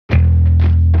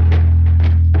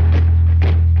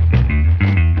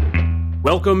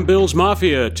Welcome, Bills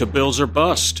Mafia, to Bills or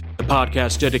Bust, the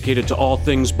podcast dedicated to all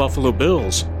things Buffalo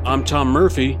Bills. I'm Tom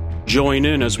Murphy. Join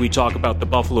in as we talk about the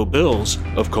Buffalo Bills,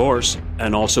 of course,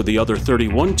 and also the other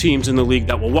 31 teams in the league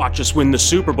that will watch us win the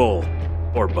Super Bowl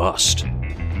or bust.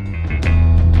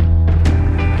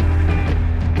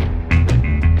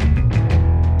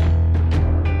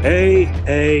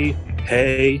 Hey.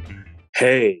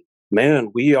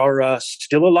 Man, we are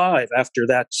still alive after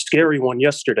that scary one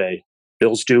yesterday.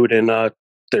 Bills do it in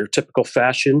their typical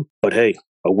fashion, but hey,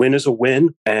 a win is a win.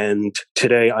 And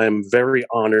today I am very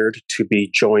honored to be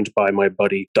joined by my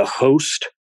buddy, the host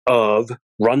of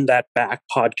Run That Back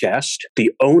podcast,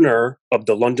 the owner of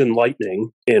the London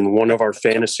Lightning in one of our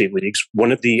fantasy leagues,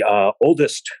 one of the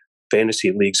oldest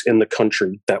fantasy leagues in the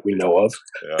country that we know of,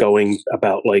 going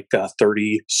about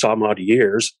 30 some odd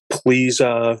years. Please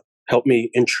help me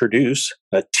introduce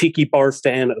a Tiki Bar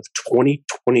fan of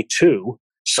 2022,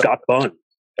 Scott Bunn.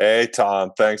 Hey,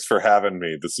 Tom. Thanks for having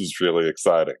me. This is really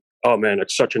exciting. Oh, man,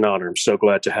 it's such an honor. I'm so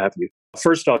glad to have you.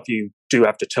 First off, you do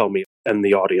have to tell me and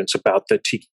the audience about the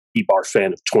Tiki Bar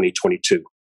fan of 2022.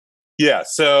 Yeah,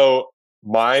 so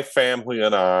my family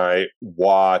and I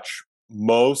watch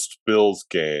most Bills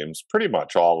games, pretty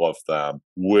much all of them,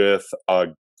 with a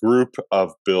group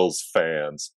of Bills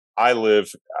fans. I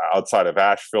live outside of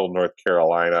Ashville, North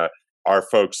Carolina. Our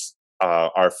folks,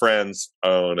 our friends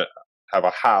have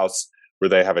a house where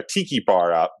they have a tiki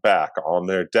bar out back on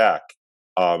their deck.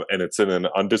 And it's in an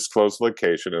undisclosed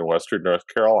location in Western North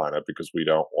Carolina because we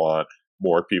don't want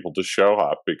more people to show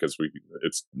up because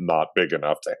it's not big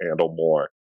enough to handle more.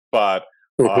 But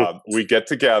we get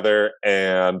together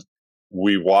and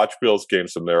we watch Bills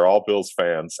games, and they're all Bills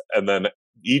fans. And then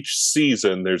each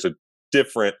season there's a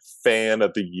different fan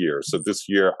of the year. So this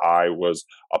year I was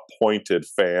appointed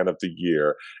fan of the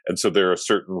year. And so there are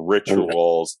certain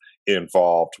rituals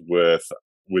involved with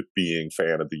being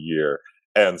fan of the year.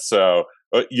 And so,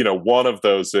 one of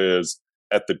those is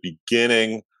at the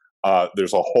beginning,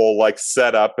 there's a whole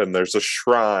setup, and there's a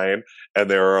shrine,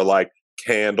 and there are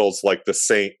candles, like the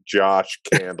St. Josh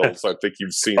candles. I think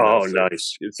you've seen those. Oh,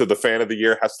 nice. So the fan of the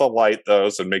year has to light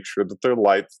those and make sure that they're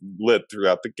lit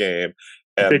throughout the game.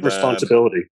 Big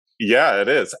responsibility. Yeah, it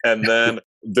is. And then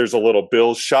there's a little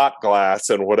Bills shot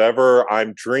glass, and whatever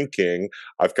I'm drinking,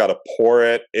 I've got to pour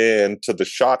it into the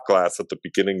shot glass at the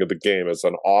beginning of the game as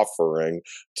an offering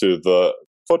to the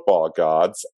football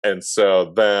gods. And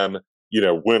so then,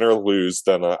 win or lose,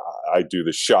 then I do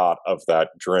the shot of that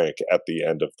drink at the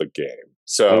end of the game.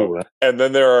 So, and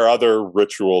then there are other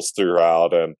rituals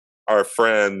throughout, and our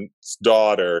friend's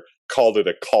daughter called it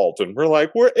a cult, and we're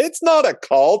like, it's not a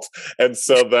cult. And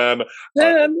so then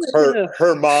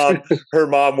her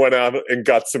mom went out and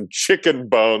got some chicken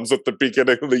bones at the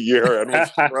beginning of the year and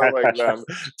was throwing them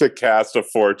to cast a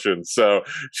fortune. So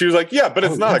she was like, yeah, but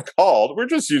it's not a cult. We're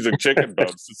just using chicken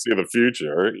bones to see the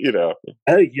future,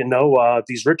 Hey,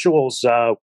 these rituals,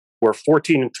 we're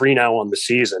 14-3 now on the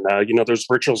season. Those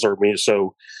rituals are me,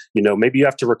 so maybe you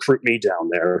have to recruit me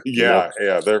down there.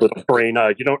 They're brain.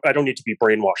 I don't need to be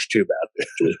brainwashed too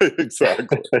bad.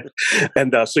 Exactly.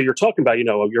 And so you're talking about,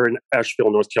 you're in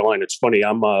Asheville, North Carolina. It's funny.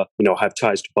 I'm, have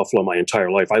ties to Buffalo my entire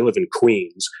life. I live in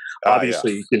Queens.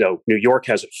 Obviously, New York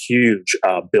has a huge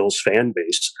Bills fan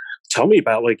base. Tell me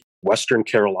about Western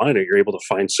Carolina. You're able to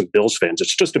find some Bills fans.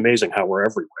 It's just amazing how we're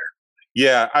everywhere.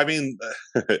 Yeah, I mean,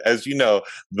 as you know,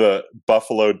 the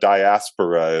Buffalo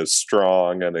diaspora is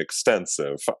strong and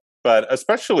extensive, but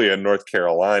especially in North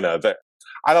Carolina,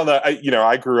 I don't know.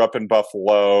 I grew up in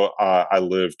Buffalo. I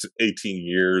lived 18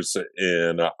 years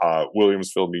in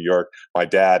Williamsville, New York. My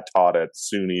dad taught at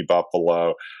SUNY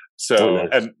Buffalo. So,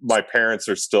 and my parents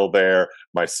are still there.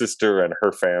 My sister and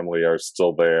her family are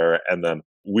still there. And then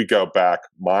we go back.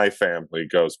 My family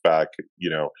goes back,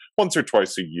 once or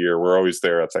twice a year. We're always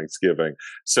there at Thanksgiving.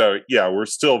 So, yeah, we're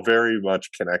still very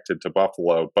much connected to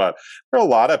Buffalo. But there are a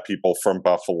lot of people from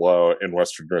Buffalo in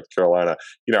Western North Carolina.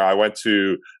 I went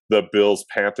to the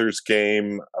Bills-Panthers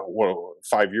game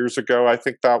 5 years ago. I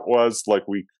think that was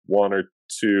week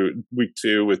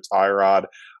 2 with Tyrod.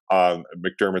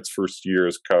 McDermott's first year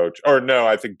as coach. Or no,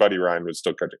 I think Buddy Ryan was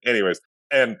still coaching. Anyways,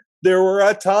 and there were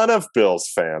a ton of Bills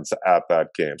fans at that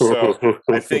game. So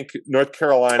I think North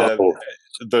Carolina,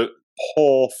 the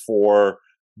pull for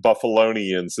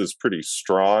Buffalonians is pretty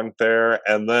strong there.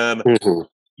 And then,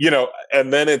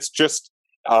 and then it's just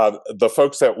the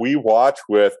folks that we watch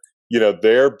with,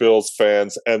 they're Bills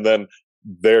fans, and then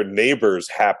their neighbors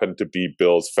happen to be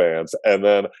Bills fans. And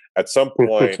then at some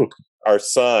point, our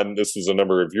son, this was a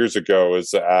number of years ago,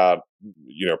 was at,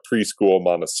 preschool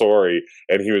Montessori,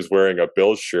 and he was wearing a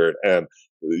Bills shirt. And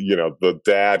the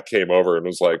dad came over and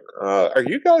was like, "Are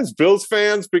you guys Bills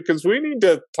fans? Because we need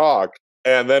to talk."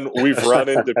 And then we've run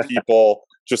into people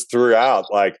just throughout,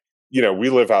 like, we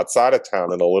live outside of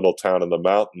town in a little town in the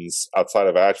mountains outside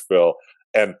of Ashville.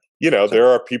 And, there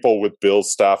are people with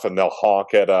Bills stuff and they'll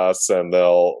honk at us and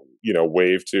they'll,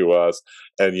 wave to us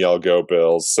and yell, "Go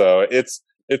Bills." So it's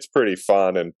pretty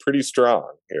fun and pretty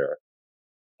strong here.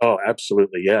 Oh,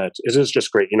 absolutely. Yeah, it is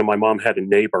just great. My mom had a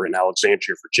neighbor in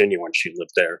Alexandria, Virginia when she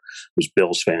lived there who's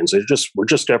Bills fans. We're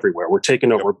just everywhere. We're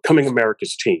taking over, Yep. we're becoming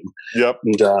America's team. Yep.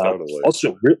 And Totally.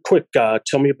 also, real quick,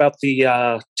 tell me about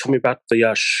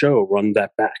the show, Run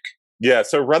That Back. Yeah,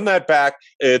 so Run That Back.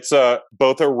 It's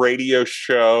both a radio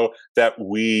show that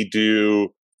we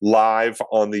do live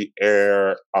on the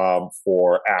air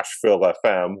for Ashville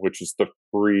FM, which is the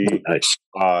free Nice.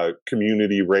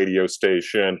 Community radio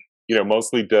station.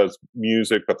 Mostly does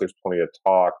music, but there's plenty of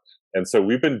talk. And so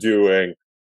we've been doing,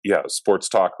 sports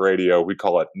talk radio. We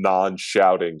call it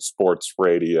non-shouting sports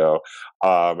radio.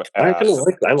 I like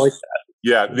that.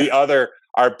 Yeah,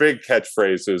 our big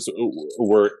catchphrases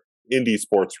were indie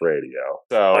sports radio.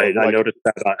 So I noticed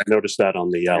that. I noticed that on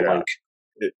the link.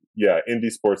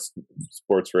 Indie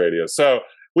sports radio. So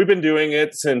we've been doing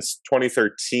it since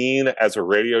 2013 as a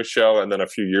radio show, and then a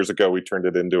few years ago we turned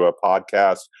it into a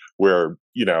podcast where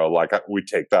we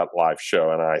take that live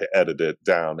show and I edit it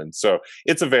down, and so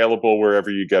it's available wherever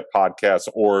you get podcasts,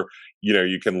 or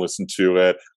you can listen to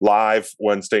it live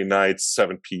Wednesday nights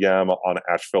 7 p.m. on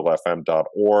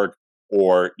ashvillefm.org,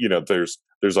 or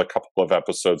there's a couple of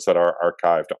episodes that are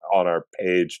archived on our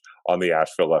page on the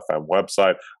Ashville FM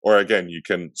website, or again, you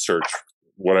can search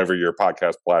whatever your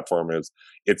podcast platform is.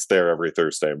 It's there every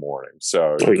Thursday morning.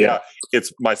 So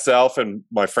it's myself and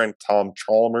my friend Tom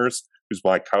Chalmers, who's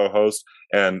my co-host.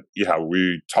 And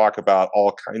we talk about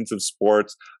all kinds of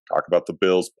sports, talk about the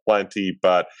Bills plenty,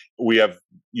 but we have,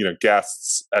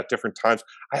 guests at different times.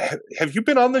 Have you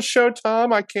been on the show,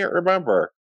 Tom? I can't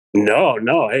remember. No.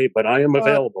 Hey, but I am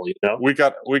available. We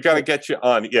got to get you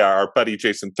on. Yeah, our buddy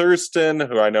Jason Thurston,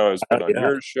 who I know has been on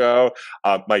your show.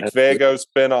 Mike Vago's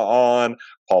been on.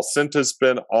 Paul Sinta's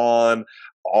been on.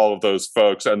 All of those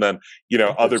folks, and then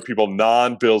other people,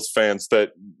 non-Bills fans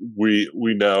that we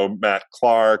know, Matt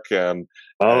Clark and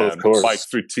of course Mike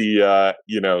Futia.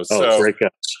 Great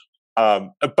guys.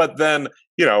 But then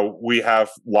we have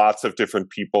lots of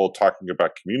different people talking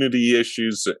about community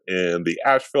issues in the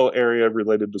Asheville area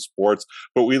related to sports.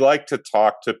 But we like to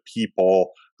talk to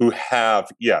people who have,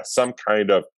 some kind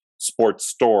of sports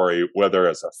story, whether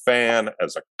as a fan,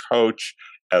 as a coach,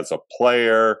 as a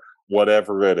player,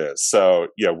 whatever it is. So,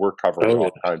 we're covering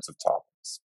all kinds of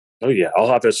topics. Oh, yeah. I'll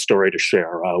have a story to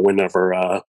share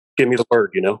whenever. Give me the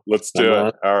word, Let's do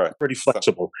it. All right. Pretty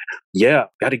flexible. Yeah.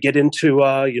 Got to get into,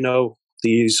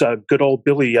 these good old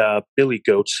Billy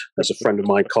goats, as a friend of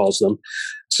mine calls them.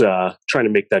 It's trying to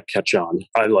make that catch on.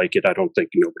 I like it. I don't think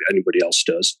anybody else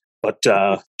does. But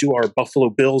do our Buffalo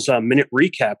Bills minute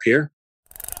recap here.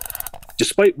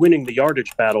 Despite winning the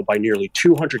yardage battle by nearly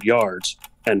 200 yards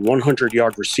and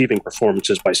 100-yard receiving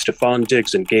performances by Stephon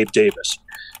Diggs and Gabe Davis,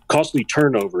 costly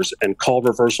turnovers and call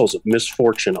reversals of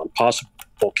misfortune on possible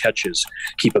catches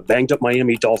keep a banged-up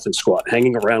Miami Dolphins squad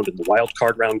hanging around in the wild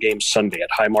card round game Sunday at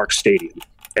Highmark Stadium.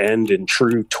 And in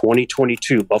true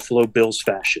 2022 Buffalo Bills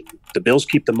fashion, the Bills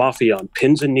keep the Mafia on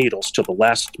pins and needles till the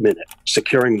last minute,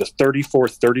 securing the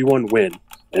 34-31 win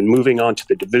and moving on to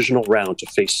the divisional round to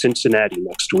face Cincinnati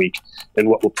next week in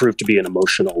what will prove to be an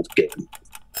emotional game.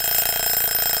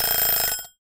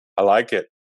 I like it.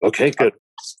 Okay, good.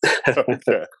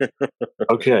 Okay.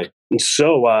 Okay. And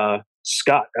so,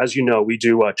 Scott, as you know, we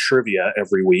do trivia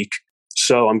every week.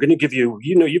 So I'm going to give you,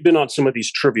 you've been on some of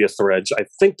these trivia threads. I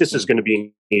think this is going to be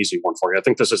an easy one for you. I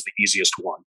think this is the easiest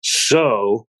one.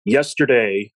 So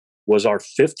yesterday was our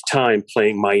 5th time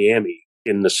playing Miami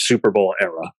in the Super Bowl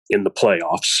era in the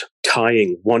playoffs,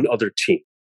 tying one other team.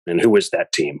 And who is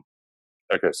that team?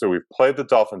 Okay, so we've played the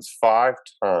Dolphins 5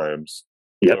 times.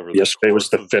 Yep, yesterday was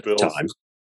the 5th time.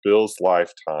 Bills'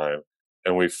 lifetime,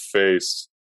 and we faced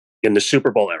in the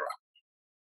Super Bowl era.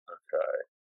 Okay.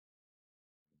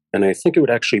 And I think it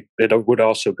would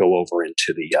also go over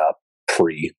into the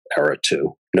pre-era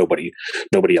too. Nobody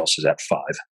else is at 5.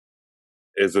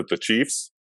 Is it the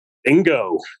Chiefs?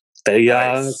 Bingo. They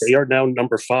Nice. They are now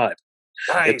number 5.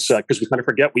 Nice. It's because we kind of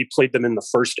forget we played them in the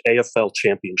first AFL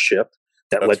championship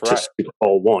that led to Super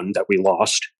Bowl 1 that we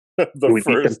lost. The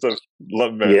first of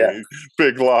many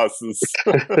big losses.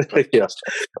 Yes.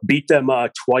 Beat them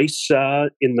twice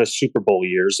in the Super Bowl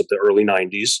years of the early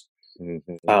 90s.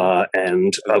 Mm-hmm.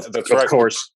 And that's of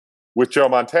course, with Joe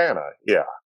Montana. Yeah.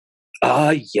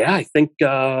 I think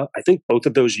both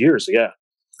of those years. Yeah.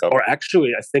 Or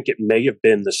actually, I think it may have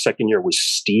been the second year was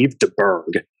Steve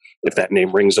DeBerg, if that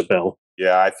name rings a bell.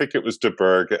 Yeah, I think it was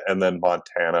DeBerg, and then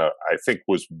Montana, I think,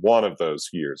 was one of those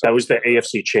years. That was the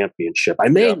AFC Championship.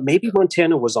 Maybe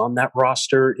Montana was on that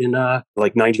roster in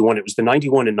like 91. It was the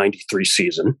 91 and 93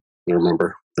 season. I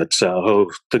remember. That's the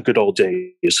good old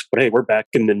days. But hey, we're back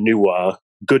in the new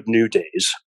good new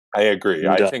days. I agree.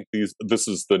 I think this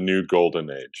is the new golden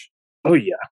age. Oh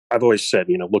yeah. I've always said,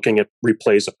 looking at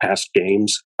replays of past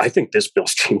games, I think this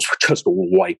Bills teams would just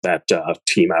wipe that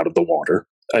team out of the water.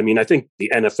 I mean, I think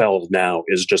the NFL now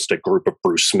is just a group of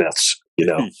Bruce Smiths.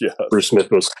 Yes. Bruce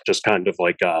Smith was just kind of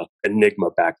like an enigma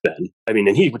back then. I mean,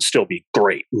 and he would still be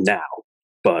great now.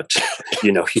 But,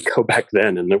 you go back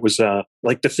then and it was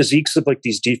like the physiques of like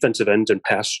these defensive ends and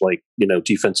past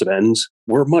defensive ends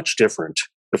were much different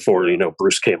before,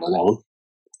 Bruce came along.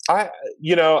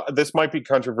 This might be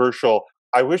controversial.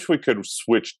 I wish we could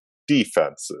switch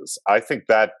defenses. I think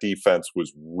that defense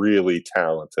was really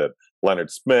talented.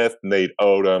 Leonard Smith, Nate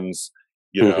Odoms,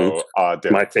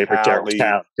 my favorite, Darryl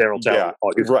Talley. Yeah,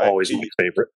 always my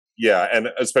favorite. Yeah, and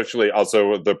especially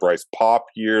also the Bryce Pop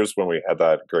years when we had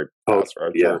that great pass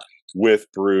rusher with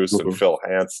Bruce and Phil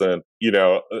Hansen.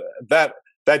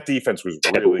 That defense was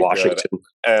really good.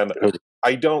 And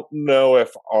I don't know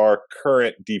if our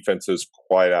current defense is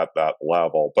quite at that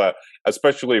level, but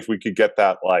especially if we could get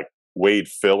that like Wade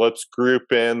Phillips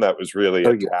group in that was really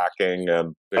attacking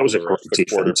and that was a great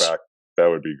defense. That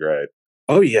would be great.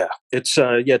 Oh yeah, it's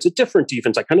a different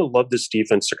defense. I kind of love this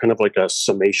defense. They're kind of like a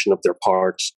summation of their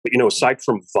parts. But, aside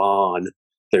from Vaughn,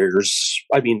 there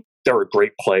are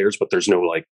great players, but there's no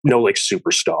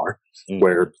superstar.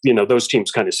 Where those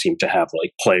teams kind of seem to have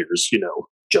like players,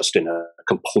 just in a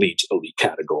complete elite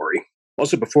category.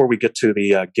 Also, before we get to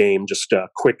the game, just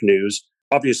quick news.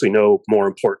 Obviously, no more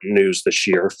important news this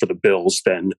year for the Bills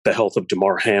than the health of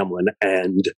Damar Hamlin,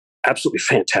 and absolutely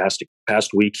fantastic.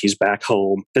 Past week, he's back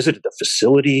home, visited the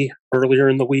facility earlier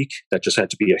in the week. That just had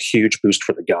to be a huge boost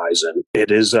for the guys. And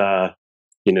it is,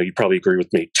 you probably agree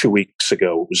with me, 2 weeks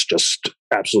ago, it was just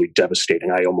absolutely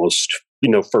devastating. I almost,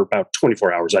 for about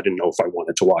 24 hours, I didn't know if I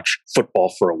wanted to watch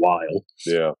football for a while.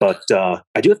 Yeah. But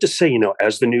I do have to say,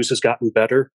 as the news has gotten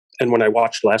better, and when I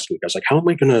watched last week, I was like, how am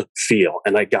I going to feel?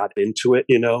 And I got into it,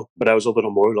 but I was a little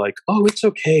more like, oh, it's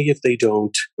okay if they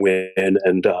don't win.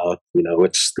 And,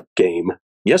 it's the game.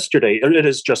 Yesterday, and it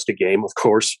is just a game, of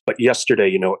course, but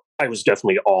yesterday, I was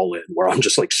definitely all in, where I'm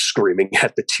just like screaming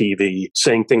at the TV,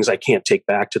 saying things I can't take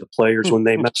back to the players when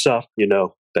they mess up,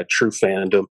 that true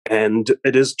fandom. And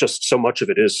it is just so much of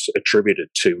it is attributed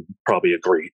to, probably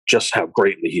agree, just how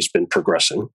greatly he's been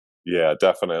progressing. Yeah,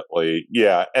 definitely.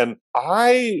 Yeah. And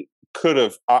I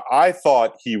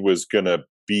thought he was going to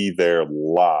be there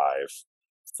live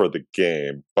for the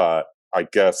game, but I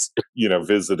guess,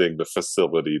 visiting the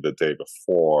facility the day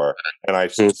before, and I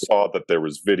saw that there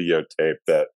was videotape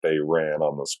that they ran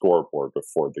on the scoreboard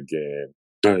before the game.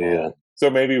 Oh, yeah. So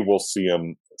maybe we'll see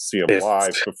him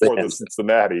live before the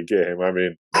Cincinnati game. I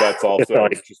mean, that's also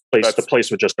the place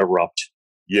would just erupt.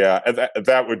 Yeah, and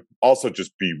that would also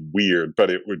just be weird, but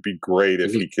it would be great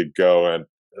if he could go and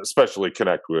especially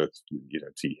connect with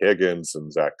T. Higgins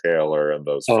and Zach Taylor and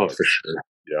those folks. For sure.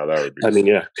 Yeah, that would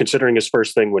be. Considering his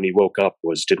first thing when he woke up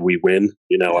was, "Did we win?"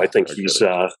 I think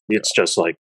it's just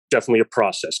like definitely a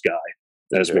process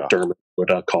guy, as McDermott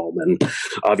would call him, and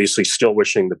obviously still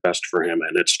wishing the best for him.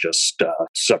 And it's just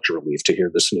such a relief to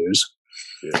hear this news.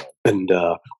 Yeah. And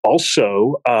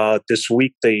also this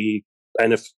week, the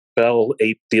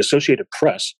Associated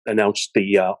Press announced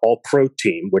the All-Pro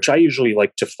team, which I usually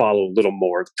like to follow a little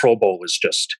more. The Pro Bowl is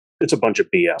it's a bunch of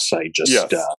BS.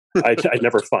 I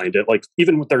never find it. Like,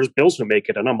 even there's Bills who make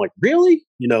it, and I'm like, really?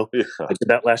 I did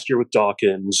that last year with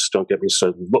Dawkins. Don't get me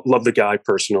so love the guy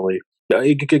personally.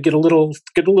 You could get a little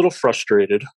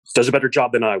frustrated. Does a better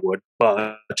job than I would,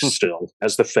 but still,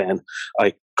 as the fan,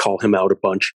 I call him out a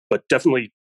bunch. But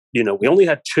definitely, we only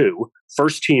had two.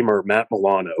 First teamer Matt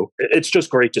Milano. It's just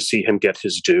great to see him get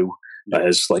his due.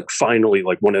 As finally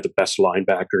one of the best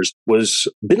linebackers.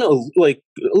 Been a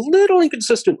little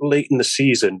inconsistent late in the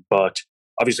season, but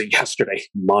obviously yesterday,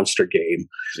 monster game.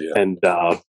 Yeah. And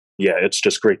it's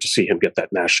just great to see him get that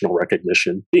national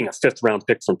recognition. Being a 5th round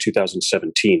pick from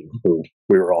 2017, we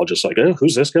were all just like,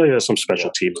 who's this guy? Some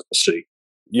special team to see.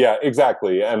 Yeah,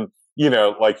 exactly. And,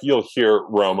 you'll hear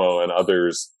Romo and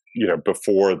others,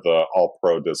 before the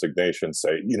All-Pro desknation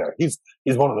say, he's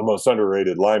one of the most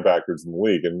underrated linebackers in the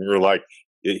league. And you're like,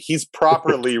 he's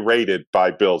properly rated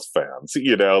by Bills fans.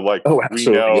 We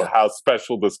know how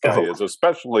special this guy is,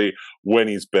 especially when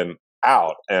he's been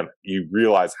out, and you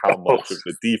realize how much of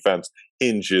the defense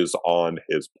hinges on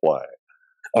his play.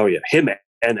 Oh, yeah. Him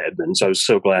and Edmonds. I was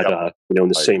so glad, Yep. in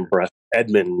the I same agree. breath,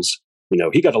 Edmonds,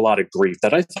 he got a lot of grief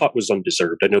that I thought was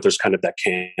undeserved. I know there's kind of that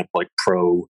camp like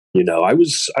pro. I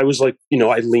was like,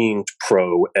 I leaned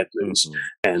pro Edmonds,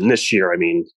 and this year, I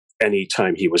mean,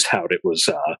 anytime he was out, it was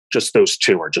just those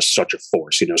two are just such a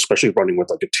force, especially running with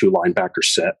like a two linebacker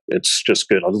set. It's just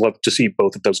good. I'd love to see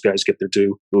both of those guys get their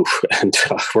due. Oof. And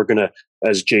we're going to,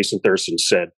 as Jason Thurston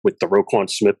said, with the Roquan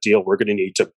Smith deal, we're going to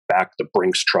need to back the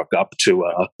Brinks truck up to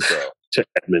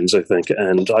Edmonds, I think.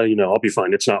 And, I'll be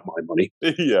fine. It's not my money.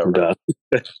 Yeah. And,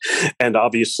 Right. and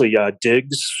obviously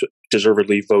Diggs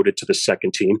deservedly voted to the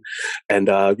second team. And,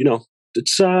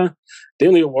 it's they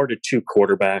only awarded two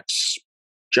quarterbacks.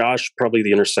 Josh, probably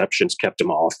the interceptions kept him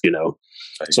off.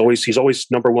 He's always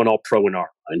number one all pro in our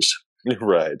minds.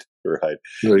 Right.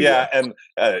 Yeah, and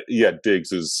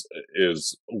Diggs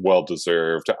is well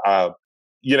deserved. I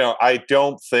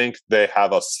don't think they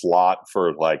have a slot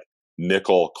for like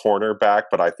nickel cornerback,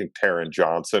 but I think Taron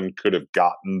Johnson could have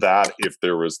gotten that if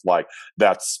there was like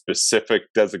that specific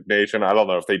designation. I don't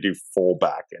know if they do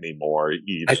fullback anymore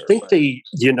either. I think they,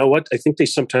 I think they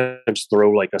sometimes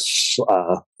throw like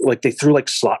like they threw like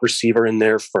slot receiver in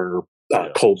there for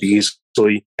Cole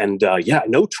Beasley. And I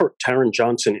know Taron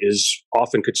Johnson is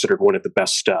often considered one of the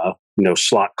best,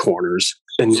 slot corners.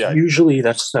 And usually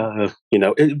that's,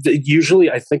 usually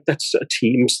I think that's a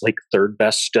team's like third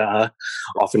best,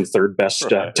 often third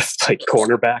best like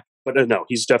cornerback. But no,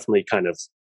 he's definitely kind of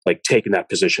like taken that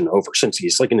position over since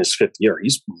he's like in his fifth year.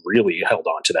 He's really held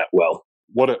on to that well.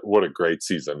 What a great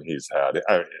season he's had.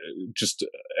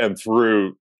 And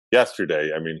through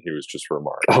yesterday, I mean, he was just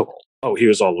remarkable. Oh, he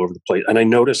was all over the place. And I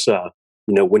notice,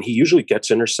 when he usually gets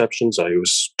interceptions, I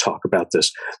always talk about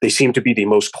this. They seem to be the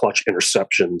most clutch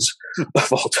interceptions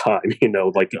of all time,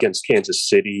 against Kansas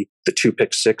City, the 2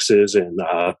 pick sixes in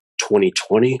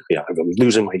 2020. Yeah, I'm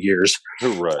losing my years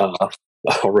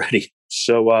already.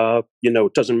 So,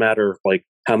 it doesn't matter like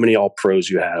how many all pros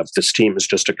you have. This team is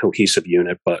just a cohesive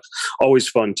unit, but always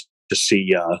fun to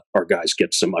see our guys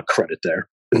get some credit there.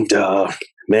 And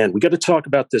man, we got to talk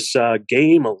about this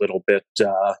game a little bit.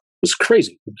 It was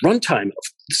crazy. Runtime of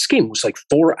this game was like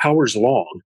 4 hours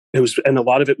long. And a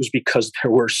lot of it was because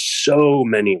there were so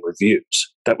many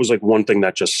reviews. That was like one thing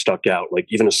that just stuck out. Like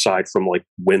even aside from like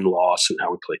win-loss and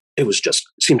how we played, it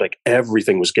seemed like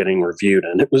everything was getting reviewed,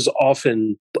 and it was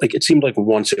often like it seemed like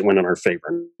once it went in our favor,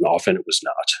 and often it was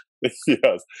not.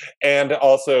 Yes, and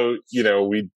also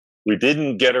we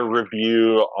didn't get a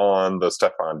review on the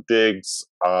Stephon Diggs,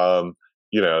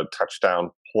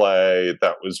 touchdown play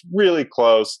that was really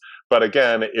close. But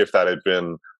again, if that had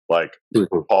been like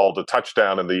called a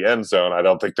touchdown in the end zone, I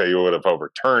don't think they would have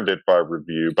overturned it by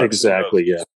review. But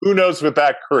exactly, who knows with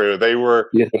that crew? They were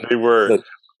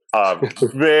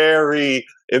very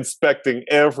inspecting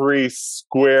every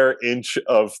square inch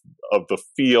of the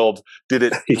field. Did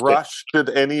it brush? Did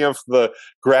any of the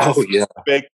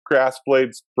fake grass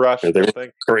blades brush? They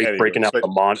were great, breaking out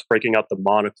the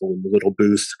monocle in the little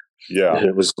booth. Yeah, and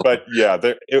it was,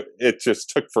 it just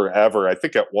took forever. I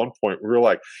think at one point we were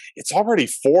like, "It's already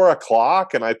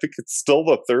 4:00, and I think it's still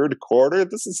the third quarter."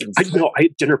 This is insane. I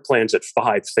had dinner plans at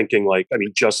 5, thinking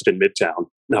just in Midtown.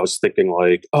 And I was thinking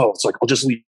I'll just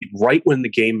leave right when the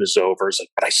game is over. It's like,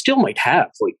 but I still might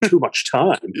have too much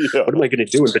time. What am I going to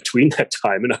do in between that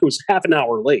time? And I was half an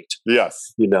hour late.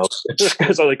 Yes,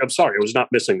 because I'm sorry, I was not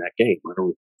missing that game. I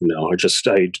don't. No, I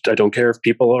don't care if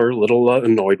people are a little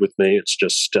annoyed with me. It's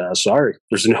just, sorry.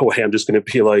 There's no way I'm just going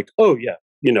to be like, oh, yeah,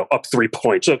 up 3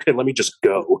 points. Okay, let me just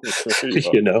go,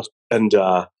 And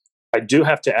I do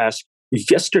have to ask,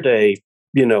 yesterday,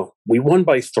 we won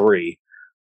by 3.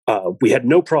 We had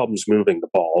no problems moving the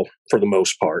ball for the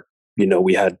most part.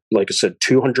 We had, like I said,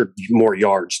 200 more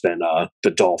yards than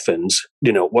the Dolphins.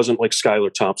 It wasn't like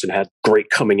Skylar Thompson had great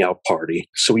coming out party.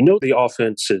 So we know the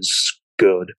offense is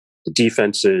good. The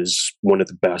defense is one of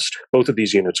the best. Both of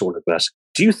these units are one of the best.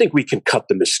 Do you think we can cut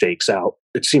the mistakes out?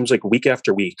 It seems like week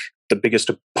after week, the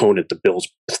biggest opponent the Bills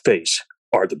face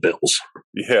are the Bills.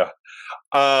 Yeah.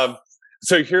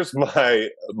 So here's my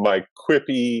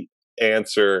quippy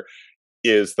answer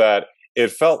is that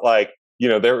it felt like,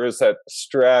 there was that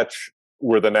stretch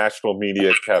where the national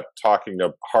media kept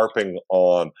harping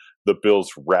on the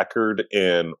Bills' record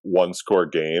in one-score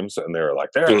games, and they were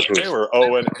like, they were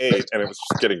 0-8, and it was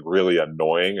just getting really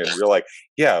annoying. And you're like,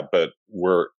 yeah, but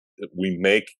we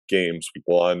make games,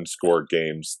 one-score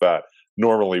games that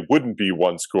normally wouldn't be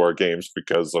one-score games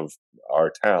because of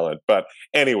our talent. But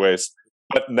anyways,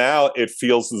 now it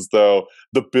feels as though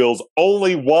the Bills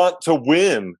only want to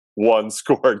win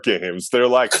one-score games. They're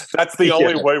like, that's the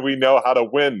only way we know how to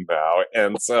win now.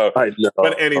 And so,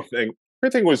 but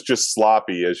everything was just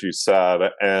sloppy, as you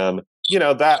said. And,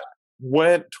 that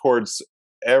went towards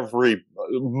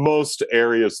most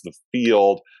areas of the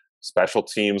field. Special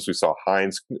teams, we saw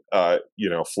Hines,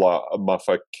 muff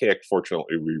a kick.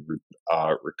 Fortunately, we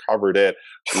recovered it.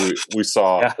 We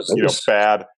saw,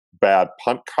 bad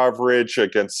punt coverage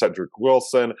against Cedric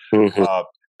Wilson. Mm-hmm.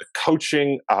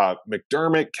 Coaching,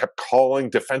 McDermott kept calling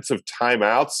defensive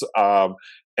timeouts.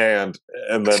 And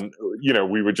then,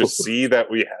 we would just see that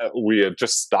we had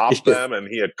just stopped them and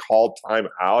he had called time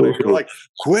out. And you're like,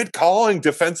 quit calling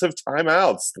defensive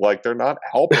timeouts. Like, they're not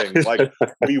helping. Like,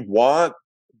 we want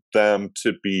them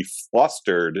to be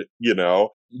flustered.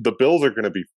 The Bills are going to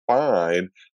be fine,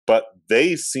 but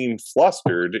they seem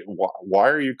flustered. Why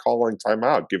are you calling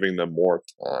timeout, giving them more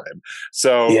time?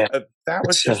 So that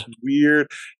was just weird.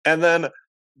 And then,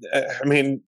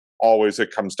 always it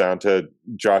comes down to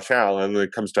Josh Allen.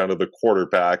 It comes down to the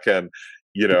quarterback, and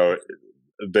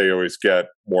they always get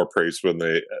more praise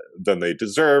than they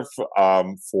deserve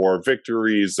for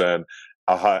victories, and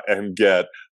get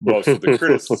most of the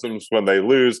criticisms when they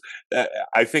lose.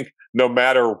 I think no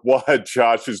matter what,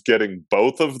 Josh is getting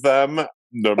both of them,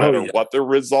 no matter what the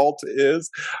result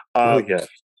is.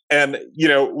 And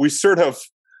we sort of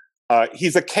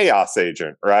he's a chaos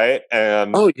agent, right?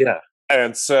 And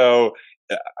and so.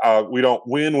 We don't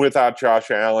win without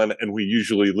Josh Allen, and we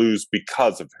usually lose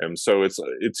because of him. So it's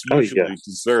usually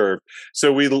deserved.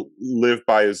 So we live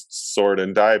by his sword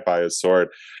and die by his sword.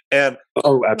 And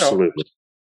absolutely.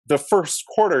 The first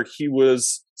quarter, he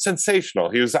was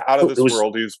sensational. He was out of this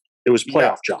world. It was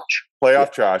playoff Josh.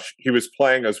 Playoff Josh. He was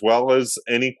playing as well as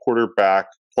any quarterback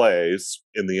plays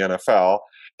in the NFL.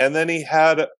 And then he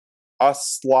had a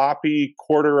sloppy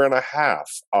quarter and a half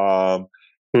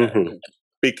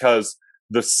because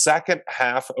the second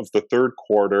half of the third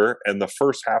quarter and the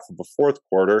first half of the fourth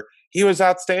quarter, he was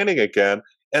outstanding again.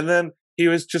 And then he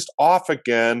was just off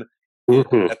again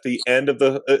at the end of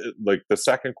the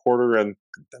second quarter, and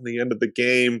then the end of the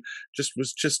game So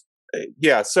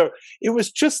it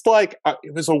was just like,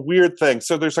 it was a weird thing.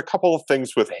 So there's a couple of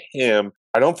things with him.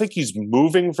 I don't think he's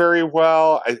moving very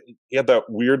well. He had that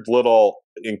weird little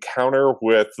encounter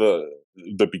with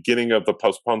the beginning of the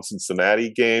postponed Cincinnati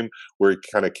game where he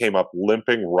kind of came up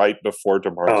limping right before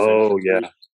DeMar.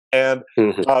 And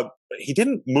he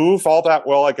didn't move all that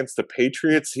well against the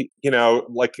Patriots. He,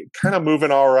 kind of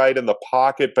moving all right in the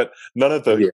pocket, but none of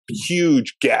the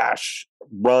huge gash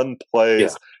run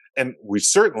plays. And we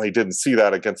certainly didn't see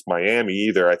that against Miami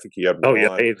either. I think he had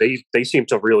one. They seem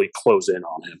to really close in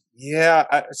on him.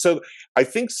 So I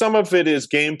think some of it is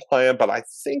game plan, but I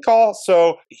think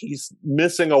also he's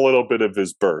missing a little bit of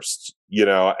his burst,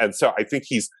 and so I think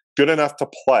he's good enough to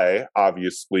play,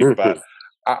 obviously, but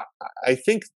I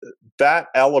think that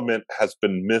element has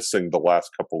been missing the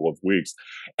last couple of weeks.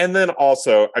 And then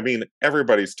also,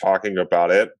 everybody's talking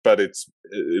about it, but it's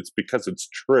because it's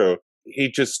true. He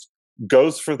just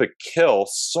goes for the kill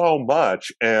so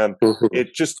much, and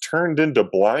it just turned into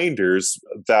blinders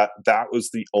that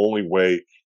was the only way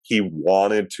he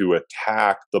wanted to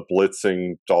attack the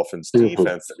blitzing Dolphins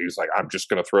defense. And he was like, I'm just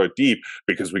going to throw it deep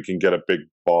because we can get a big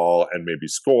ball and maybe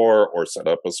score or set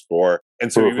up a score.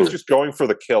 And so he was just going for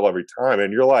the kill every time.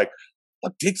 And you're like,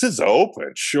 look, Diggs is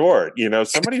open short.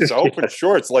 Somebody's open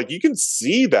short. It's like you can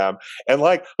see them. And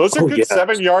like, those are good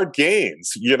 7-yard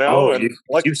gains, and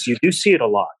you do see it a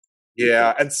lot.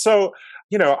 Yeah. And so,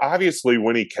 obviously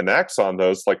when he connects on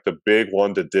those, like the big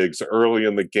one to Diggs early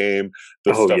in the game,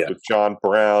 the stuff with John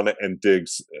Brown and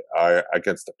Diggs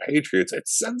against the Patriots,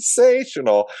 it's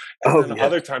sensational. And then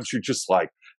other times you're just like,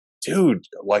 dude,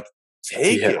 like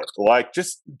take it. Like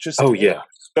just it.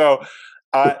 So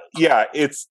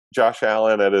it's Josh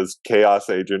Allen at his chaos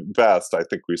agent best. I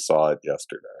think we saw it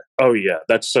yesterday. Oh yeah,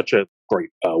 that's such a great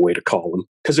way to call him,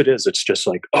 because it is. It's just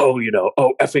like,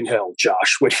 effing hell,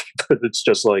 Josh. It's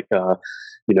just like, but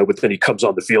then he comes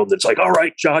on the field and it's like, all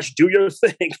right, Josh, do your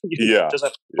thing. Just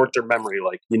have to work their memory.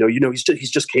 Like,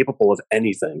 he's just capable of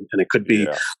anything, and it could be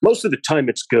most of the time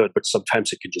it's good, but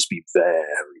sometimes it can just be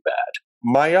very bad.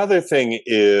 My other thing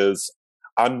is,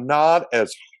 I'm not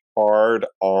as hard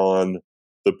on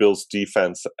the Bills'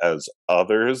 defense as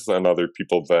others and other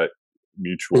people that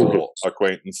mutual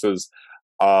acquaintances.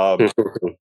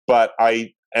 But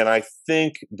I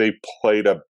think they played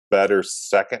a better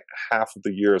second half of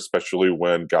the year, especially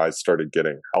when guys started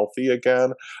getting healthy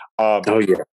again.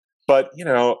 But,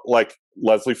 like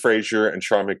Leslie Frazier and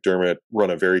Sean McDermott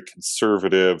run a very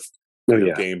conservative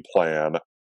game plan,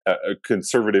 a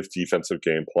conservative defensive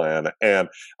game plan. And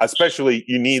especially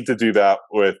you need to do that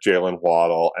with Jalen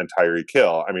Waddle and Tyreek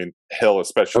Hill. Hill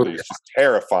especially is just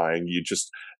terrifying.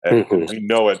 And we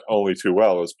know it only too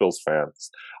well as Bills fans.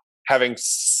 Having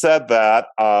said that,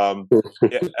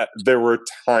 there were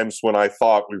times when I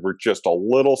thought we were just a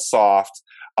little soft.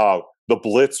 The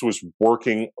blitz was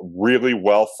working really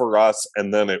well for us,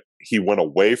 and then he went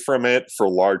away from it for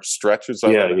large stretches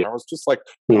of it. And I was just like,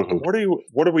 what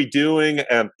are we doing?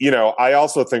 And, I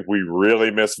also think we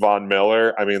really miss Von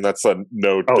Miller. I mean, that's a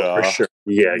for sure.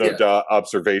 duh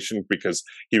observation, because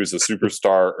he was a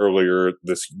superstar earlier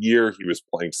this year. He was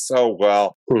playing so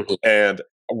well. And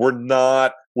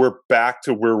we're back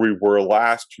to where we were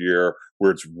last year,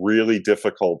 where it's really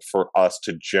difficult for us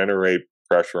to generate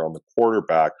pressure on the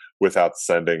quarterback without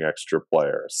sending extra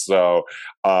players. So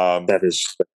that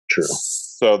is true.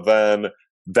 So then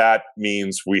that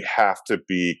means we have to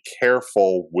be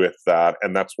careful with that.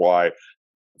 And that's why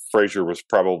Frazier was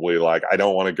probably like, I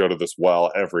don't want to go to this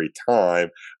well every time.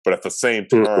 But at the same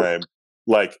time,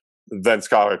 then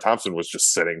Skylar Thompson was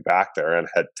just sitting back there and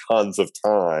had tons of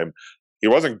time. He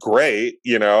wasn't great,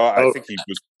 I think he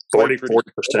was 40%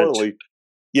 poorly.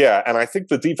 Yeah, and I think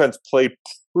the defense played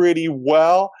pretty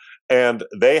well, and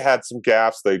they had some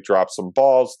gaps. They dropped some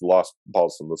balls, lost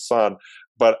balls in the sun,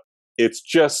 but it's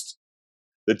just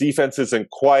the defense isn't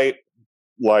quite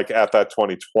at that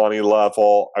 2020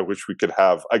 level. I wish we could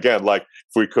have, again, if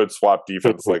we could swap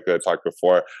defense like I talked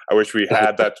before, I wish we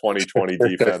had that 2020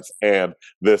 defense and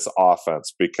this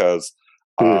offense, because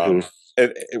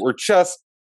we're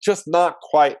just not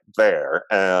quite there.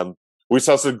 And we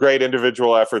saw some great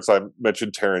individual efforts. I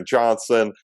mentioned Taron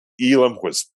Johnson. Elam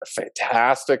was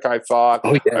fantastic, I thought.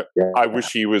 I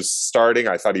wish he was starting.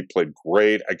 I thought he played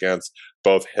great against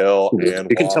both Hill and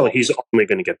You can tell he's only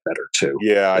going to get better, too.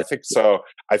 Yeah, I think so.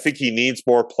 I think he needs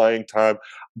more playing time.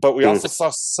 But we also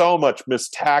saw so much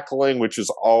missed tackling, which is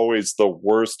always the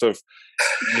worst of,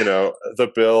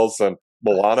 the Bills. And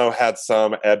Milano had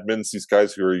some, Edmonds, these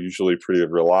guys who are usually pretty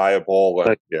reliable.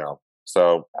 And,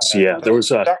 So there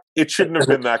was it shouldn't have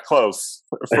been that close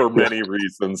for many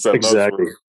reasons. And exactly.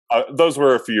 Those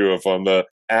were a few of them. The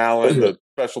Allen, the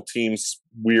special teams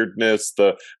weirdness,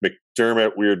 the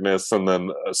McDermott weirdness, and then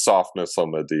softness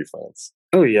on the defense.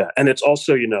 Oh, yeah. And it's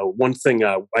also, one thing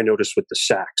I noticed with the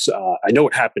sacks, I know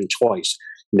it happened twice,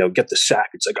 get the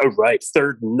sack. It's like, oh, right,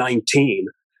 3rd and 19.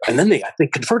 And then they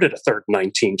converted a 3rd and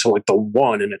 19 to the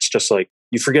 1. And it's just like,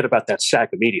 you forget about that sack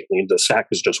immediately. And the sack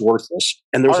is just worthless.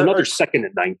 And there was another 2nd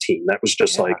and 19. That was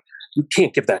just you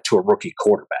can't give that to a rookie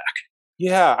quarterback.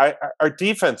 Yeah, our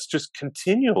defense just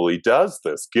continually does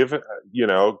this. Gives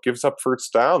up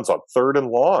first downs on 3rd and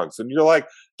longs, and you're like,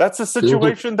 that's a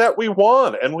situation that we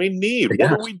want and we need.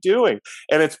 What are we doing?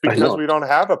 And it's because we don't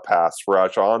have a pass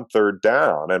rush on 3rd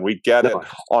down, and we get it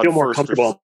on feel more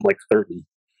comfortable on 3rd.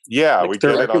 Yeah, we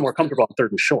get it. I feel more comfortable on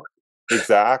 3rd and short.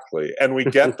 Exactly, and we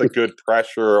get the good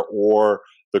pressure or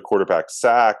the quarterback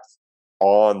sacked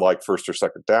on 1st or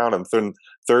 2nd down, and then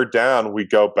 3rd down we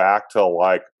go back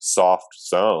to soft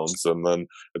zones, and then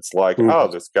it's oh,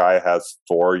 this guy has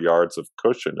 4 yards of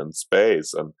cushion and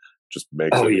space, and just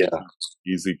makes it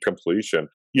easy completion.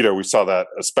 We saw that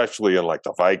especially in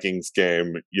the Vikings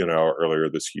game, earlier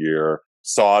this year.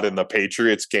 Saw it in the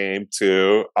Patriots game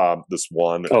too. This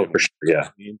one, for sure, yeah.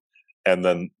 And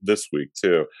then this week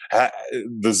too,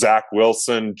 the Zach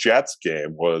Wilson Jets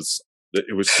game was.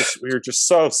 It was just, we were just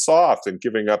so soft and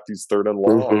giving up these 3rd and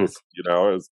longs,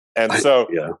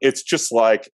 it's just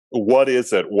what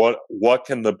is it? What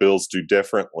can the Bills do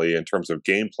differently in terms of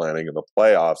game planning in the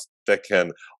playoffs that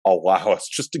can allow us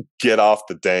just to get off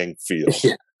the dang field?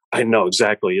 Yeah, I know,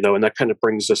 exactly. And that kind of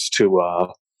brings us to,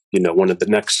 one of the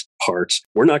next parts.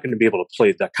 We're not going to be able to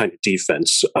play that kind of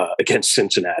defense against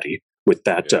Cincinnati with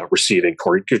that receiving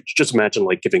core. You could just imagine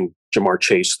giving Jamar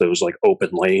Chase those open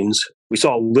lanes. We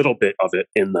saw a little bit of it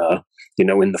in the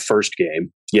in the first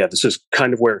game. Yeah, this is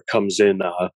kind of where it comes in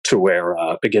to where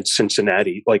against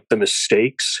Cincinnati, the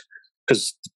mistakes,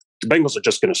 because the Bengals are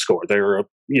just going to score. They're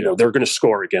they're going to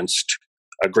score against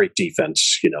a great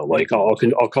defense.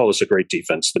 I'll call this a great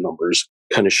defense. The numbers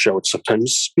kind of show it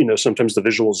sometimes. Sometimes the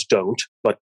visuals don't,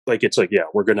 but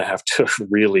we're going to have to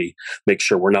really make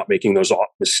sure we're not making those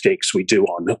mistakes we do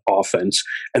on offense.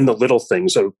 And the little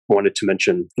things, I wanted to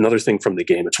mention another thing from the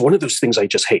game. It's one of those things I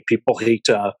just hate. People hate,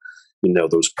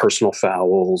 those personal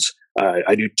fouls.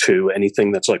 I do too.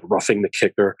 Anything that's roughing the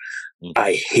kicker.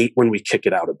 I hate when we kick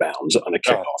it out of bounds on a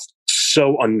kickoff.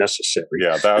 So unnecessary.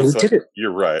 Yeah,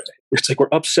 you're right. It's we're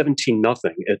up 17-0.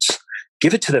 It's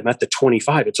give it to them at the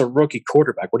 25. It's a rookie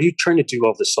quarterback. What are you trying to do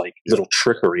all this little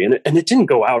trickery? And it didn't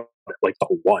go out at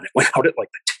the 1. It went out at the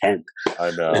 10.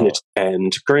 I know.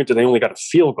 And granted, they only got a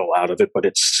field goal out of it, but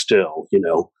it's still,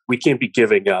 we can't be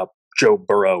giving up Joe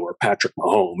Burrow or Patrick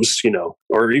Mahomes,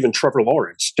 or even Trevor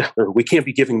Lawrence. We can't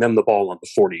be giving them the ball on the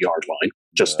 40-yard line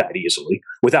just that easily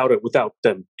without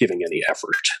them giving any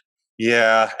effort.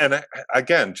 Yeah, and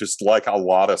again, just like a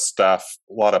lot of stuff,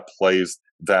 a lot of plays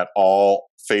that all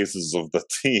phases of the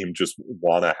team just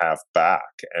want to have back.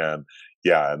 And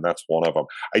and that's one of them.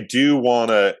 I do want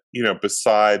to,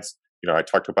 besides, I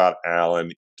talked about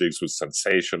Allen. Diggs was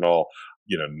sensational.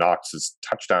 Knox's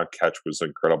touchdown catch was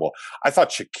incredible. I thought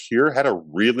Shakir had a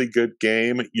really good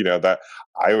game. That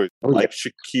I would like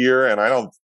Shakir, and I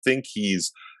don't think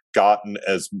he's gotten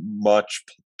as much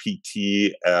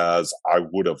PT as I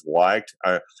would have liked.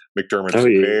 McDermott's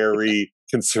very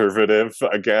conservative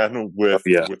again with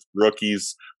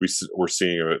rookies. We're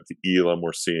seeing it with Elam.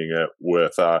 We're seeing it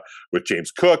with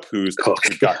James Cook, who's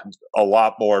gotten a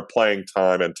lot more playing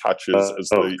time and touches as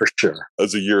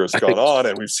the year has gone on,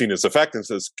 and we've seen his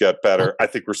effectiveness get better. I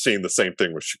think we're seeing the same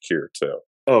thing with Shakir too.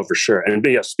 Oh, for sure. And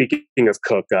speaking of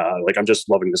Cook, I'm just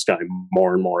loving this guy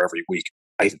more and more every week.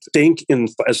 I think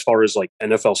as far as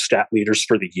NFL stat leaders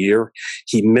for the year,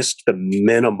 he missed the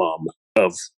minimum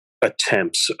of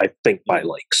attempts, I think by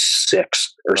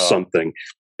 6 or something.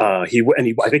 I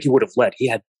think he would have led. He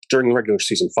had during the regular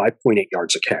season 5.8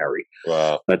 yards a carry.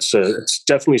 Wow. That's it's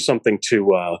definitely something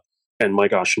to and my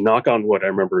gosh, knock on wood, I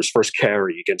remember his first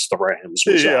carry against the Rams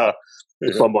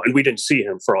was fumble, and we didn't see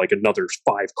him for another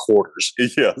 5 quarters.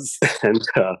 Yes. And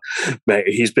man,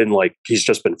 he's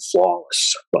just been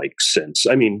flawless since.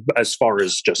 I mean, as far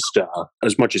as just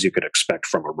as much as you could expect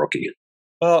from a rookie.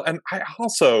 Well, and I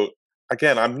also,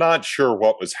 again, I'm not sure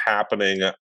what was happening.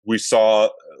 We saw,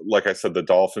 like I said, the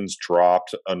Dolphins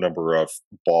dropped a number of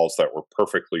balls that were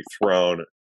perfectly thrown.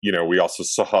 We also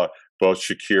saw both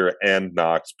Shakir and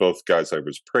Knox, both guys I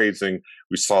was praising.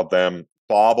 We saw them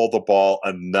bobble the ball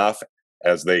enough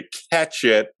as they catch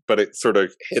it, but it sort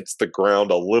of hits the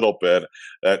ground a little bit.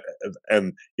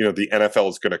 And the NFL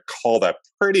is going to call that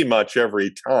pretty much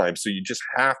every time. So you just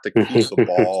have to keep the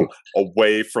ball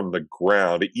away from the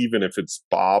ground, even if it's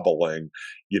bobbling,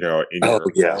 in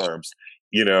your arms.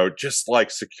 Just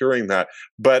securing that.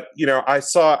 But,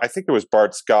 I think it was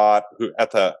Bart Scott who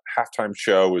at the halftime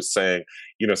show was saying,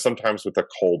 sometimes with a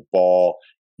cold ball,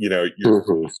 you're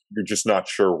just not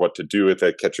sure what to do with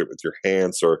it, catch it with your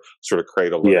hands or sort of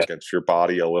cradle it against your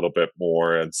body a little bit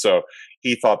more. And so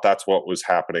he thought that's what was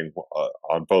happening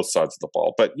on both sides of the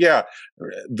ball. But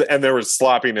and there was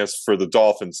sloppiness for the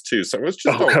Dolphins too. So it was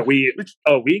just we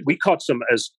caught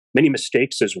as many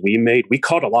mistakes as we made. We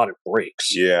caught a lot of breaks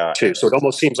too. So it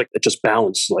almost seems like it just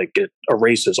balanced, it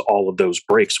erases all of those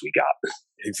breaks we got.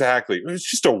 Exactly. It was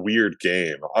just a weird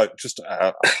game, just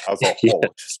as a whole.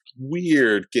 Just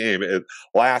weird game. It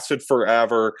lasted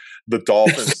forever. The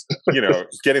Dolphins,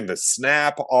 getting the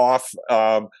snap off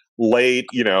late,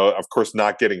 of course,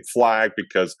 not getting flagged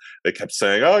because they kept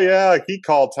saying, "Oh yeah, he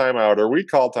called timeout," or "We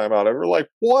called timeout." And we're like,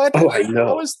 "What?" Oh, I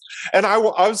know.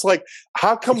 I was like,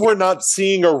 "How come we're not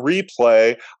seeing a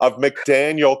replay of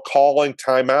McDaniel calling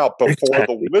timeout before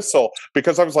the whistle?"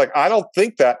 Because I was like, "I don't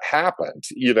think that happened."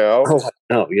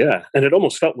 Oh yeah, and it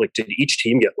almost felt like did each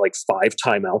team get 5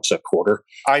 timeouts a quarter?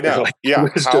 I know.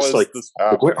 It was how just is this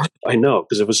happening? I know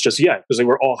because it was just because they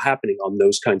were all happening on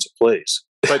those kinds of plays.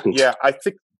 But I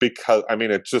think because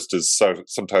it just is so.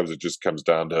 Sometimes it just comes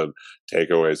down to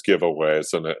takeaways, giveaways,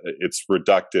 and it's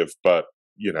reductive. But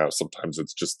sometimes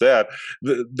it's just that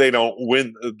they don't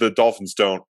win. The Dolphins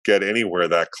don't get anywhere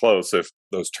that close if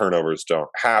those turnovers don't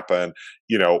happen.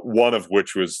 One of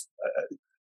which was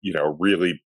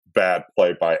really bad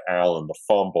play by Allen, the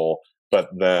fumble. But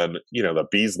then, the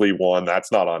Beasley one,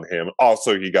 that's not on him.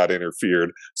 Also, he got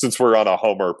interfered. Since we're on a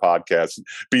Homer podcast,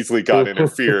 Beasley got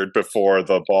interfered before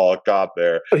the ball got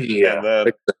there.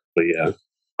 Yeah.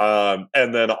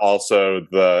 And then also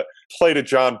the play to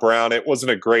John Brown. It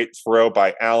wasn't a great throw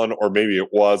by Allen, or maybe it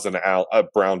was, and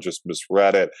Brown just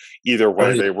misread it. Either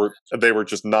way, they were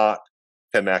just not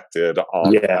connected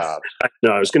on that.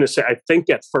 No, I was going to say, I think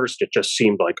at first it just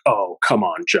seemed like, oh, come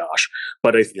on, Josh.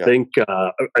 But I think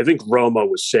Romo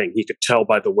was saying he could tell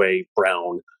by the way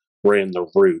Brown ran the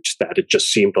route that it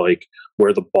just seemed like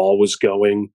where the ball was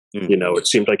going. It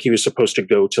seemed like he was supposed to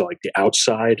go to the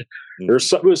outside. Or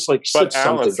something. It was but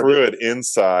Allen threw it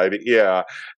inside. Yeah,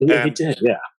 he did.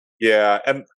 Yeah,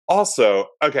 and also,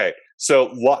 okay, so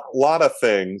lot of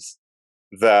things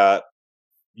that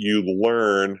you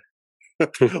learn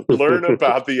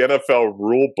about the NFL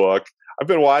rule book. I've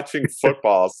been watching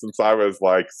football since I was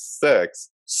 6.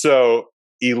 So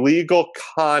illegal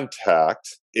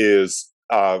contact is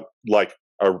a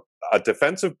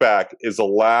defensive back is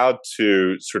allowed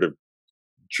to sort of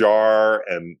jar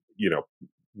and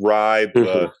ride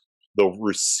the the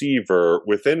receiver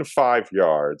within 5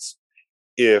 yards.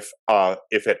 If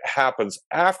it happens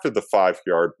after the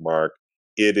 5-yard mark,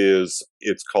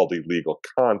 it's called illegal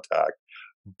contact.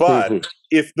 But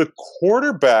if the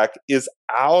quarterback is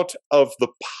out of the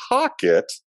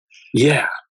pocket,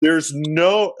 there's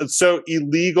so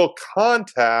illegal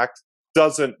contact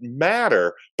doesn't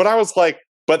matter. But I was like,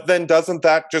 but then doesn't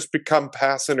that just become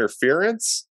pass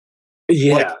interference?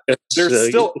 Yeah, like,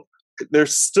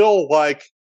 there's still like,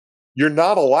 you're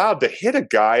not allowed to hit a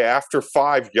guy after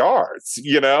 5 yards,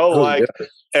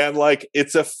 and like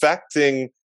it's affecting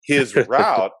his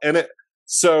route. And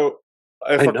so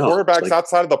if a quarterback's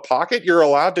outside of the pocket, you're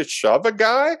allowed to shove a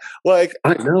guy? Like,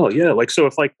 I know, yeah. Like, so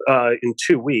if in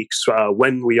 2 weeks,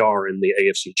 when we are in the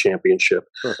AFC Championship,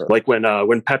 like when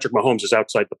Patrick Mahomes is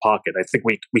outside the pocket, I think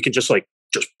we can just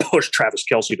push Travis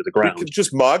Kelce to the ground. We could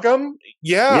just mug him?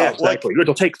 Yeah, exactly.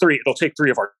 It'll take three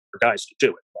of our guys to do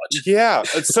it. But. Yeah.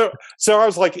 So I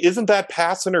was like, isn't that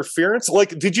pass interference?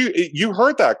 Like, you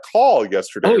heard that call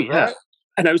yesterday? Oh, yeah. Right?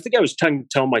 And I was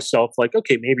telling myself, like,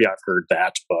 okay, maybe I've heard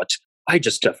that, but I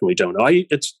just definitely don't know.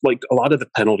 It's like a lot of the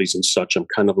penalties and such. I'm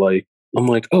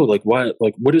like, oh, like what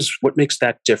makes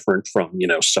that different from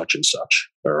such and such?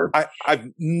 Or I've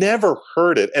never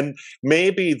heard it, and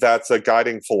maybe that's a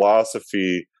guiding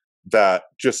philosophy that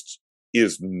just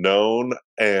is known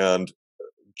and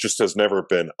just has never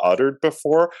been uttered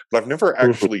before. But I've never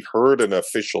actually heard an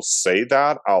official say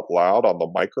that out loud on the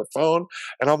microphone,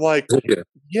 and I'm like,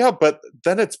 yeah, but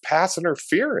then it's pass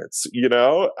interference,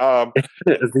 Yeah.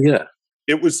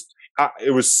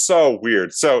 It was so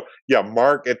weird. So yeah,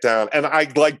 mark it down. And I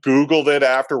Googled it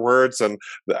afterwards, and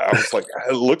I was like,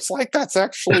 it looks like that's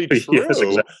actually true. Yes,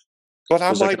 exactly. But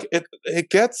I'm like, it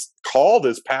gets called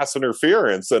as pass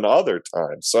interference in other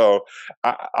times. So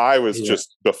I was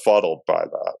just befuddled by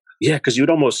that. Yeah, because you'd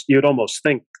almost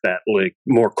think that like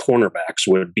more cornerbacks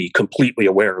would be completely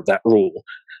aware of that rule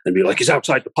and be like, he's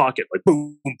outside the pocket, like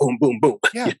boom, boom, boom, boom.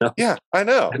 Yeah, yeah, I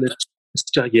know. And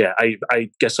I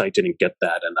guess I didn't get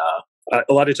that. And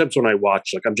a lot of times when I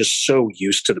watch, like, I'm just so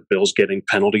used to the Bills getting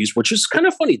penalties, which is kind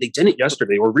of funny. They didn't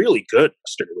yesterday. They were really good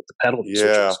yesterday with the penalties, which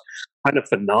was kind of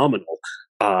phenomenal.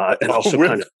 And also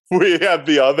we had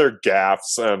the other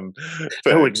gaffes and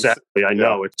things. Oh, exactly. I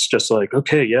know. It's just like,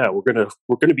 okay, yeah, we're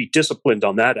gonna be disciplined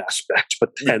on that aspect, but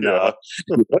then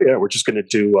we're just gonna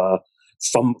do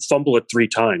fumble it 3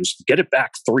 times, get it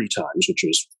back 3 times, which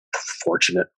was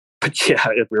fortunate. But yeah,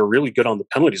 we were really good on the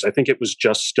penalties. I think it was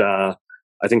just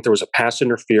I think there was a pass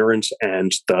interference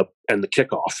and the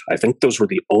kickoff. I think those were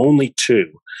the only 2,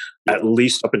 at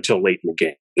least up until late in the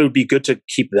game. It would be good to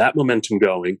keep that momentum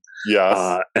going,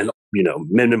 and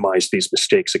minimize these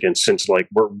mistakes again, since like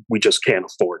we just can't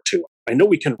afford to. I know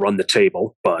we can run the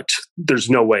table, but there's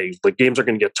no way. Like, games are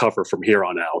going to get tougher from here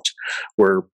on out.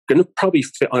 We're going to probably,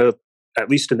 at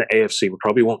least in the AFC, we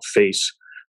probably won't face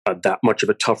that much of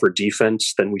a tougher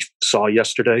defense than we saw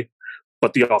yesterday.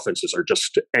 But the offenses are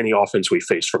just, any offense we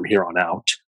face from here on out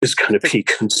is going to be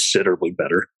considerably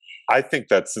better. I think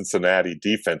that Cincinnati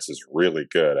defense is really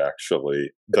good,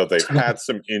 actually. Though they've had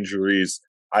some injuries,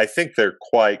 I think they're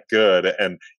quite good.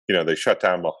 And, they shut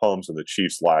down Mahomes and the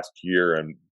Chiefs last year,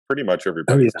 and pretty much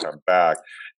everybody's come back.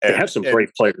 And they have some great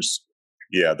players.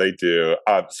 Yeah, they do.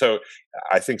 So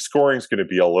I think scoring is going to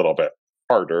be a little bit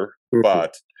harder.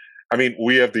 But, I mean,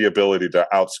 we have the ability to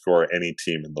outscore any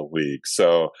team in the league.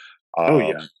 So,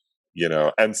 and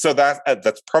so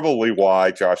that's probably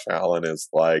why Josh Allen is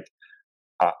like,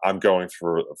 I'm going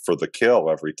for the kill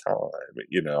every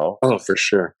time, Oh, for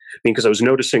sure. I mean, because I was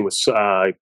noticing with,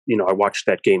 I watched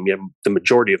that game, the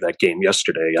majority of that game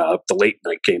yesterday, the late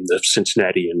night game, the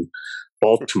Cincinnati and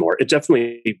Baltimore.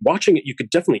 Watching it, you could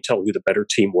definitely tell who the better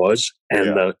team was.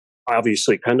 And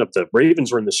obviously kind of the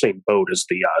Ravens were in the same boat as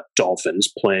the Dolphins,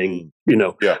 playing,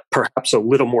 perhaps a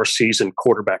little more seasoned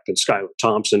quarterback than Skylar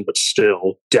Thompson, but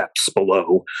still depths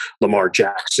below Lamar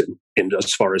Jackson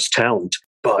as far as talent.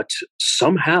 But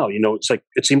somehow,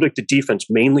 it seemed like the defense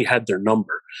mainly had their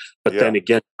number. But then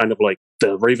again, kind of like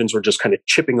the Ravens were just kind of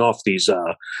chipping off these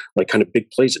kind of big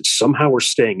plays, and somehow we're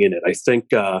staying in it. I think,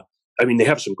 they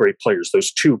have some great players.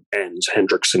 Those 2 ends,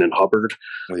 Hendrickson and Hubbard,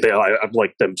 I've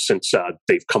liked them since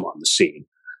they've come on the scene.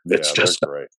 It's just,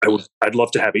 great. I'd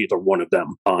love to have either one of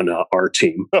them on our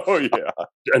team. Oh, yeah.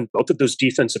 And both of those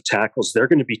defensive tackles, they're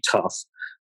going to be tough,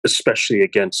 especially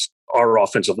against our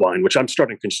offensive line, which I'm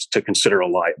starting to consider a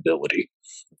liability.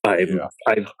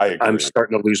 I'm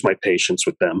starting to lose my patience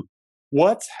with them.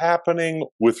 What's happening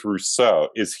with Rousseau?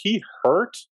 Is he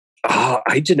hurt?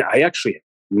 I actually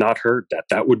not heard that.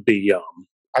 That would be.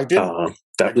 I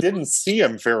didn't see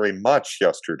him very much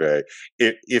yesterday.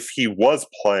 If he was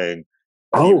playing,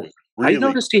 really I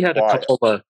noticed he had quiet. a couple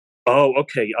of. Oh,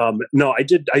 okay. No, I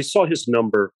did. I saw his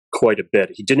number quite a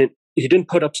bit. He didn't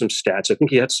put up some stats. I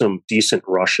think he had some decent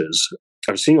rushes.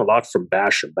 I was seeing a lot from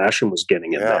Basham. Basham was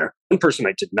getting in there. One person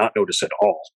I did not notice at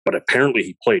all, but apparently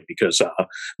he played because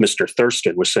Mr.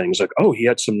 Thurston was saying, he's like, oh, he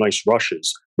had some nice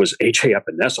rushes, was A.J.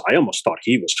 Epinesa. I almost thought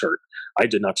he was hurt. I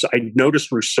did not. I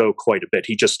noticed Rousseau quite a bit.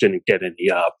 He just didn't get any,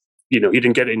 he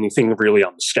didn't get anything really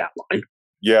on the stat line.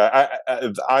 Yeah,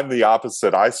 I'm the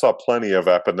opposite. I saw plenty of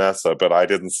Epinesa, but I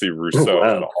didn't see Rousseau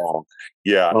at all.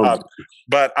 Yeah,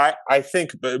 but I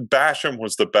think Basham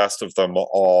was the best of them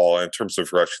all in terms of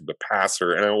rushing the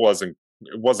passer, and it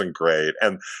wasn't great.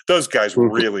 And those guys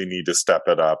really need to step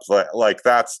it up. Like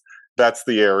that's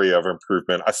the area of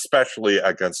improvement, especially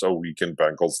against a weakened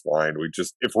Bengals line.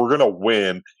 If we're gonna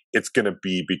win, it's gonna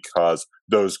be because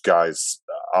those guys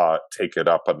take it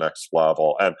up a next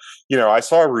level. And, I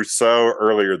saw Rousseau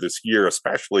earlier this year,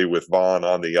 especially with Vaughn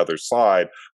on the other side,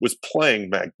 was playing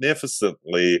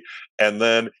magnificently. And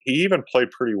then he even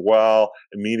played pretty well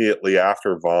immediately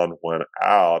after Vaughn went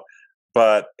out.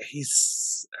 But he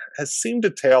has seemed to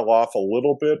tail off a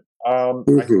little bit, I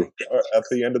think, at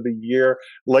the end of the year,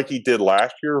 like he did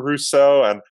last year, Rousseau.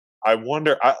 And I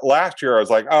wonder, last year I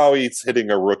was like, oh, he's hitting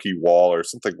a rookie wall or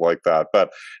something like that.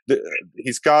 But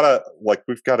we've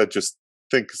got to just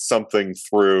think something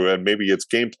through, and maybe it's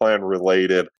game plan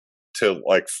related to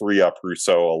free up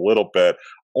Rousseau a little bit,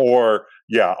 or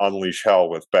unleash hell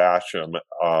with Basham,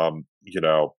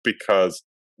 because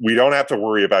we don't have to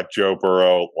worry about Joe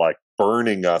Burrow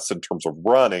burning us in terms of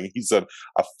running. He's an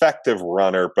effective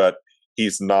runner, but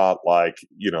he's not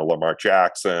Lamar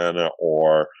Jackson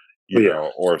or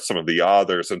or some of the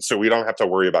others. And so we don't have to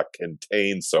worry about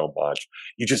contain so much.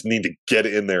 You just need to get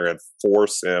in there and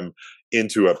force him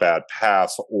into a bad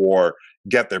pass or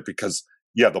get there because,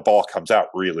 the ball comes out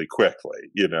really quickly,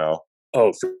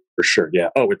 Oh, for sure. Yeah.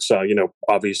 Oh, it's,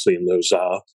 obviously in those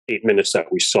 8 minutes that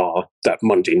we saw that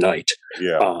Monday night.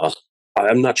 Yeah.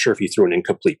 I'm not sure if he threw an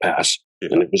incomplete pass. Yeah.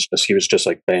 And he was just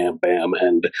like, bam, bam.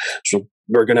 And so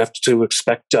we're going to have to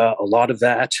expect a lot of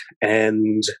that.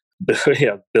 And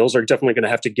Bills are definitely going to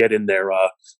have to get in their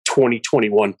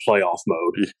 2021 playoff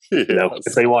mode.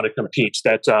 If they want to compete.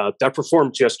 That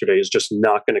performance yesterday is just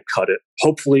not going to cut it.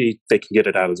 Hopefully, they can get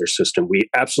it out of their system. We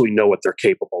absolutely know what they're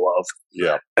capable of.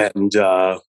 Yeah, and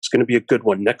it's going to be a good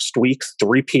one next week,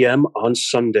 3 p.m. on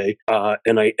Sunday.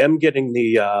 And I am getting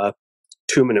the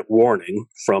 2-minute warning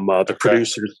from the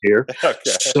producers here. Okay.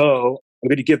 So I'm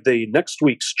going to give the next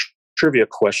week's trivia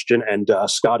question. And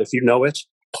Scott, if you know it,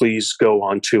 please go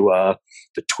on to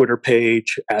the Twitter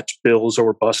page at Bills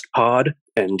or Bust Pod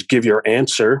and give your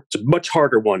answer. It's a much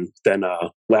harder one than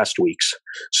last week's.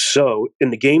 So in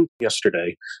the game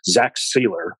yesterday, Zach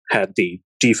Sealer had the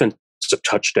defensive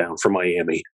touchdown for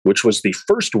Miami, which was the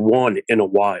first one in a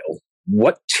while.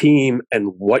 What team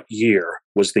and what year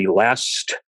was the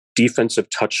last defensive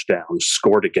touchdown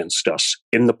scored against us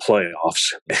in the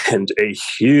playoffs? And a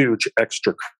huge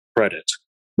extra credit,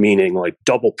 meaning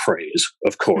double praise,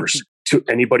 of course, to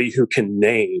anybody who can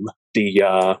name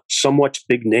the somewhat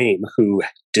big name who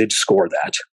did score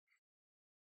that.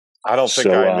 I don't think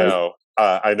I know.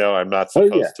 I know I'm not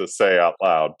supposed to say out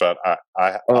loud, but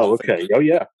okay.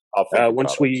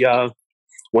 Once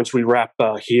we wrap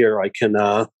here, I can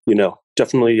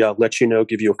definitely let you know,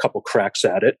 give you a couple cracks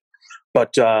at it.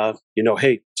 But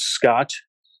hey, Scott,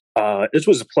 this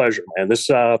was a pleasure, man.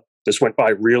 This went by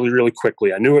really, really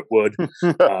quickly. I knew it would.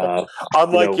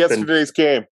 Unlike yesterday's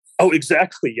game. Oh,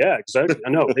 exactly. Yeah, exactly.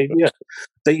 I know.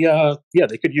 They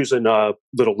could use a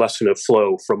little lesson of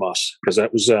flow from us because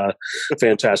that was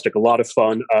fantastic. A lot of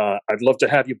fun. I'd love to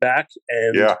have you back,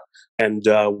 and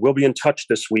we'll be in touch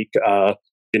this week.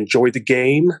 Enjoy the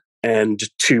game. And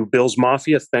to Bills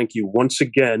Mafia, thank you once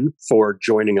again for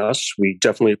joining us. We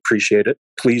definitely appreciate it.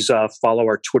 Please follow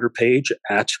our Twitter page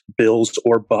at Bills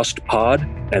or Bust Pod,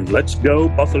 and let's go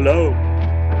Buffalo.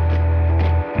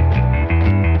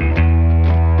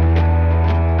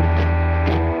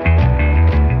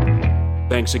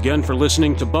 Thanks again for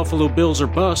listening to Buffalo Bills or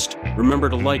Bust. Remember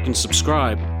to like and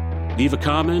subscribe, leave a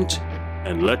comment,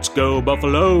 and let's go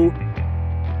Buffalo.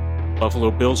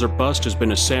 Buffalo Bills or Bust has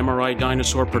been a Samurai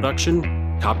Dinosaur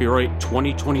production. Copyright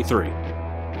 2023.